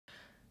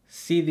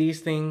See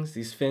these things,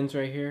 these fins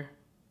right here?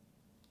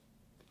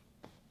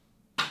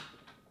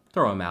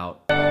 Throw them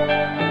out.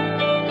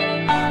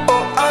 I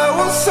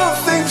want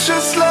something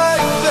just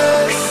like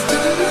this.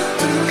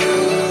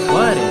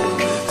 What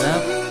is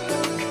up,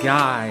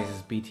 guys?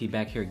 It's BT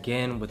back here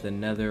again with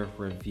another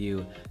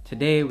review.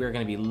 Today we're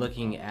going to be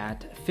looking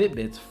at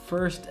Fitbit's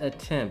first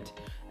attempt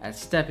at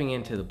stepping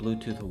into the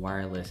Bluetooth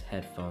wireless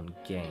headphone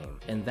game.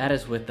 And that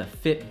is with the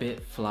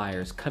Fitbit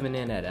Flyers coming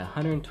in at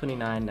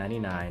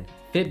 $129.99.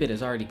 Fitbit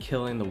is already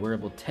killing the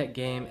wearable tech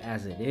game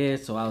as it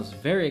is, so I was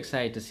very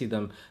excited to see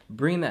them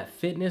bring that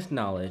fitness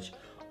knowledge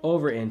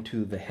over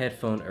into the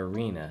headphone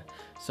arena.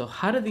 So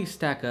how do these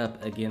stack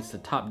up against the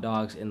top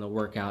dogs in the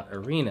workout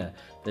arena,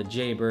 the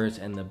Jaybirds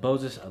and the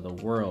Boses of the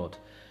world?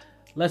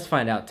 Let's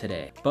find out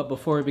today. But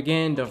before we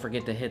begin, don't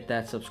forget to hit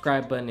that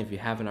subscribe button if you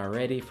haven't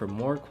already for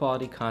more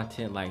quality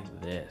content like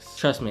this.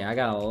 Trust me, I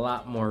got a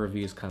lot more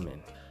reviews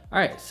coming.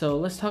 Alright, so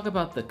let's talk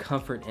about the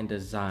comfort and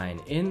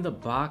design. In the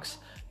box,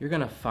 you're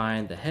gonna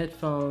find the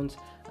headphones,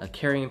 a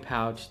carrying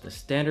pouch, the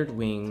standard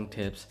wing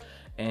tips,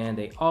 and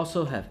they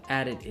also have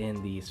added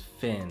in these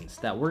fins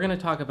that we're gonna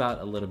talk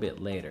about a little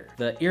bit later.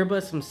 The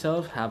earbuds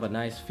themselves have a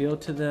nice feel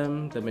to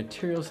them. The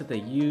materials that they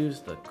use,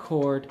 the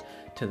cord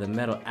to the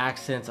metal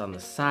accents on the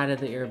side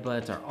of the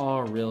earbuds are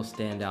all real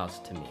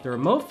standouts to me. The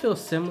remote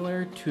feels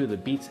similar to the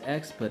Beats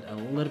X, but a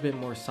little bit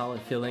more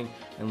solid feeling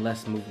and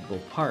less movable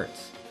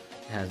parts.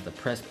 It has the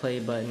press play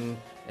button.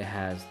 It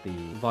has the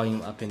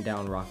volume up and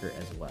down rocker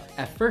as well.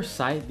 At first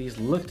sight, these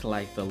looked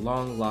like the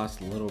long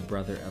lost little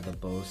brother of the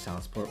Bose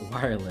SoundSport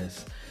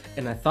Wireless.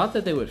 And I thought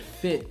that they would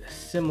fit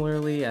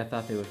similarly. I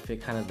thought they would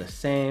fit kind of the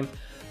same,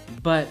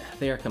 but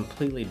they are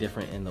completely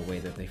different in the way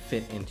that they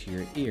fit into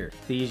your ear.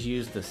 These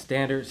use the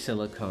standard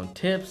silicone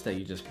tips that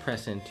you just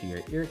press into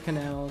your ear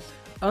canals,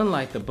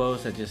 unlike the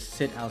Bose that just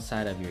sit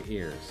outside of your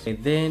ears. They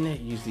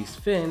then use these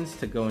fins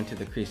to go into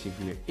the crease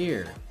of your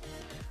ear.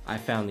 I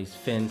found these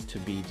fins to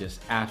be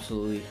just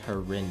absolutely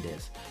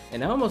horrendous.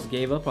 And I almost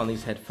gave up on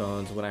these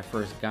headphones when I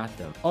first got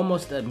them.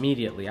 Almost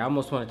immediately, I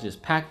almost wanted to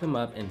just pack them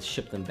up and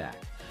ship them back.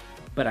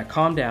 But I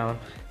calmed down,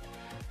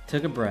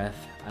 took a breath,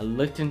 I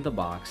looked into the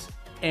box,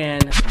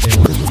 and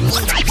there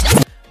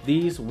was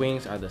these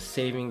wings are the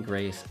saving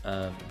grace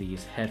of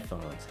these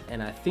headphones.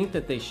 And I think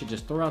that they should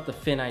just throw out the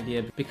fin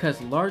idea because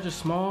large or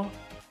small,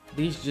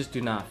 these just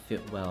do not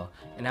fit well.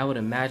 And I would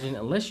imagine,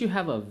 unless you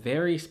have a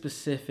very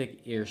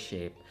specific ear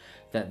shape,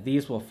 that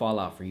these will fall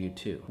out for you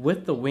too.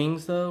 With the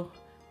wings though,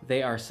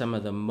 they are some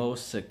of the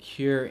most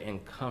secure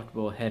and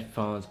comfortable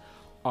headphones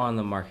on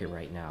the market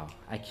right now.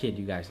 I kid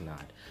you guys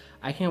not.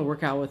 I can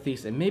work out with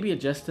these and maybe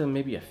adjust them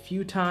maybe a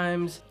few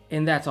times,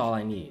 and that's all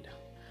I need.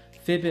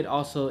 Fitbit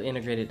also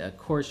integrated a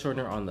cord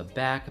shortener on the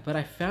back, but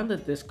I found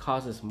that this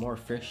causes more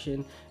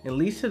friction and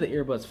leads to the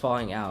earbuds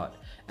falling out,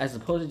 as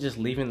opposed to just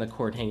leaving the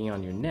cord hanging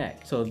on your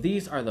neck. So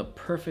these are the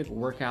perfect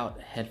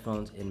workout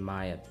headphones in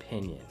my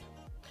opinion.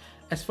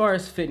 As far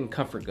as fit and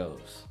comfort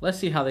goes, let's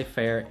see how they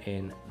fare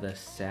in the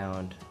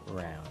sound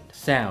round.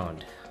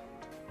 Sound,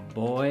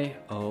 boy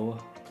oh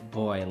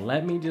boy,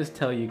 let me just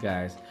tell you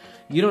guys,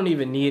 you don't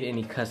even need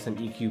any custom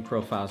EQ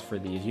profiles for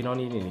these. You don't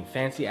need any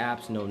fancy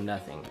apps, no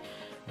nothing.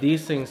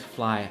 These things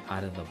fly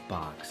out of the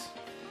box.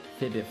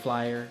 Fitbit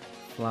Flyer,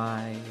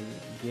 fly,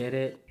 get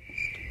it?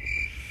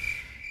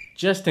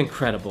 Just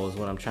incredible is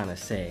what I'm trying to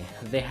say.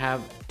 They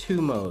have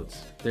two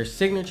modes. Their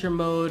signature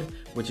mode,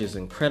 which is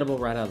incredible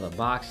right out of the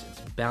box.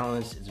 It's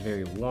balanced, it's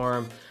very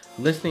warm.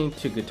 Listening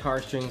to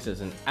guitar strings is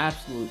an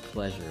absolute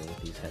pleasure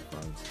with these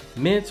headphones.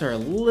 Mids are a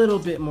little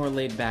bit more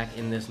laid back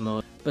in this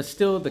mode, but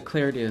still the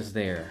clarity is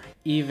there,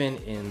 even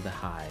in the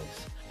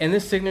highs. And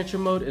this signature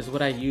mode is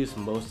what I use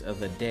most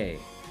of the day.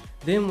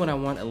 Then when I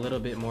want a little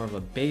bit more of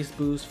a bass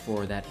boost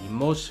for that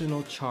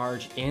emotional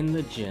charge in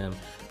the gym,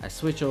 I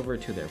switch over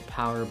to their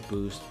power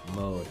boost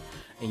mode.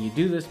 And you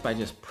do this by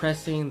just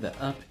pressing the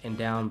up and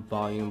down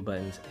volume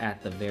buttons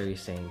at the very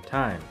same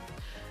time.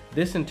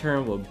 This in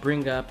turn will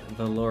bring up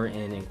the lower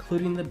end,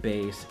 including the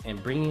bass,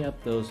 and bringing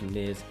up those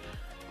mids,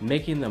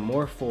 making them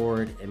more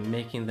forward and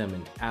making them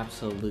an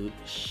absolute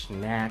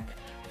snack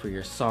for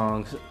your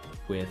songs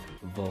with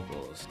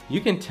vocals.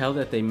 You can tell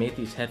that they made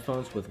these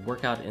headphones with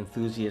workout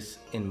enthusiasts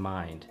in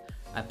mind.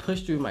 I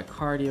pushed through my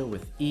cardio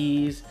with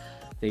ease.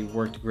 They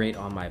worked great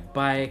on my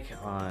bike,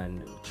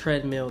 on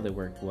treadmill, they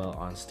worked well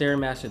on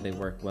Stairmaster, they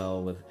worked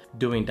well with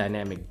doing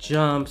dynamic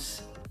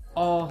jumps.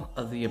 All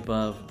of the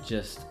above,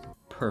 just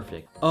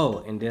perfect. Oh,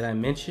 and did I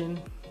mention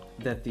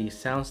that the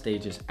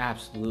soundstage is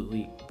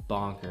absolutely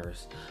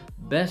bonkers.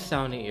 Best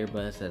sounding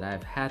earbuds that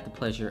I've had the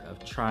pleasure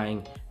of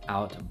trying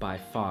out by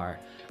far.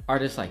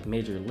 Artists like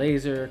Major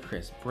Lazer,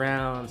 Chris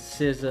Brown,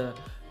 SZA,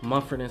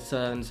 Mumford &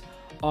 Sons,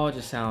 all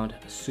just sound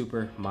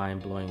super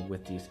mind-blowing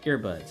with these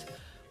earbuds.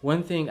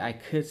 One thing I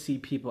could see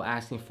people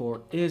asking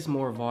for is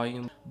more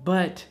volume,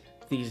 but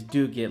these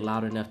do get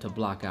loud enough to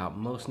block out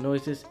most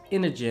noises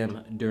in a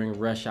gym during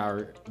rush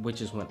hour,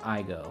 which is when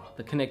I go.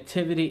 The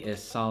connectivity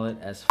is solid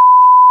as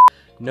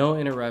no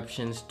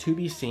interruptions to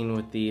be seen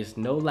with these,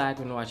 no lag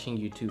when watching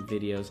YouTube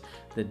videos.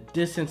 The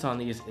distance on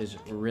these is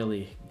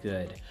really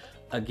good.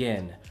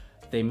 Again,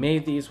 They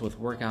made these with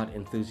workout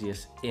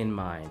enthusiasts in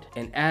mind.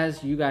 And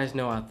as you guys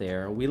know out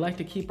there, we like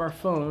to keep our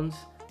phones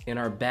in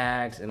our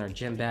bags, in our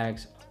gym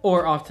bags,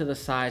 or off to the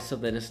side so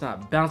that it's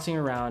not bouncing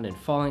around and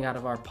falling out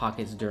of our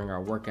pockets during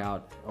our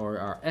workout or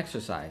our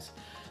exercise.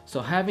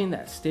 So having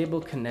that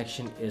stable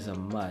connection is a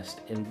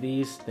must, and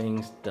these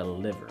things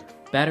deliver.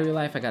 Battery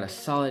life, I got a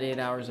solid 8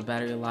 hours of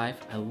battery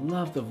life. I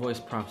love the voice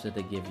prompts that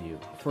they give you.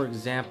 For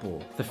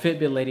example, the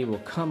Fitbit lady will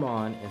come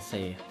on and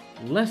say,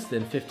 less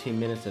than 15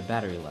 minutes of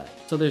battery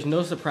left. So there's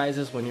no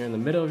surprises when you're in the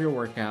middle of your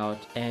workout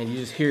and you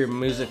just hear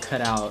music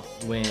cut out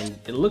when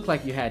it looked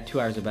like you had 2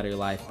 hours of battery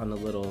life on the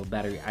little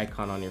battery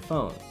icon on your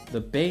phone. The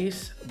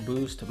bass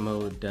boost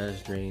mode does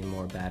drain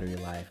more battery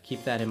life.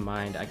 Keep that in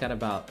mind. I got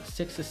about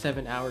 6 to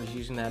 7 hours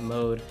using that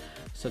mode,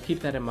 so keep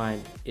that in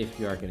mind if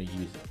you are going to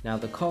use it. Now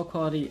the call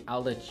quality,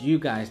 I'll let you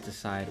guys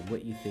decide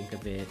what you think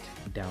of it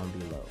down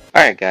below.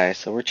 Alright guys,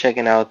 so we're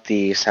checking out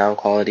the sound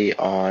quality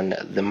on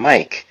the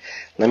mic.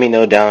 Let me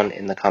know down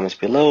in the comments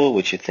below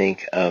what you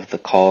think of the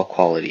call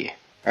quality.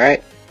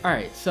 Alright?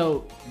 Alright,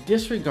 so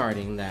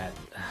disregarding that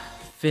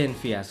fin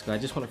fiasco, I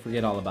just want to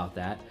forget all about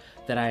that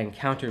I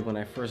encountered when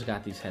I first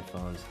got these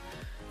headphones.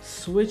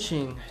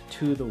 Switching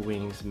to the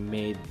Wings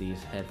made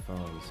these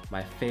headphones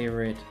my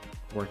favorite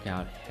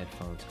workout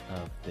headphones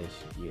of this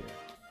year.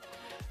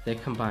 They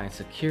combine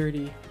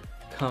security,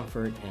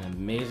 comfort, and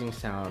amazing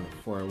sound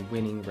for a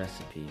winning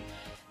recipe.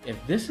 If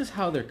this is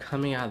how they're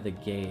coming out of the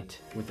gate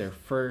with their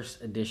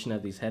first edition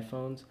of these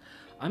headphones,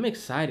 I'm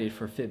excited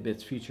for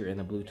Fitbit's future in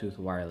the Bluetooth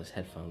wireless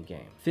headphone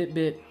game.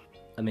 Fitbit,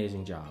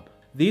 amazing job.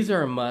 These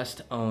are a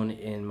must own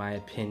in my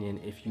opinion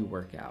if you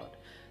work out.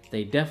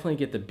 They definitely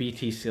get the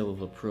BT seal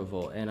of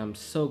approval, and I'm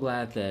so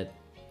glad that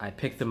I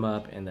picked them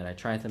up and that I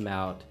tried them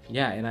out.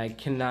 Yeah, and I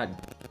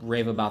cannot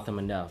rave about them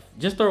enough.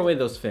 Just throw away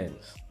those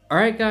fins.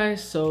 Alright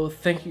guys, so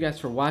thank you guys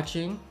for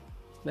watching.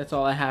 That's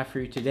all I have for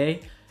you today.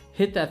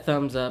 Hit that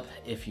thumbs up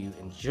if you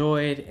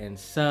enjoyed and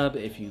sub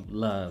if you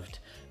loved.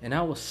 And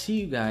I will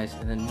see you guys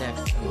in the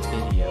next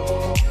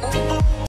video.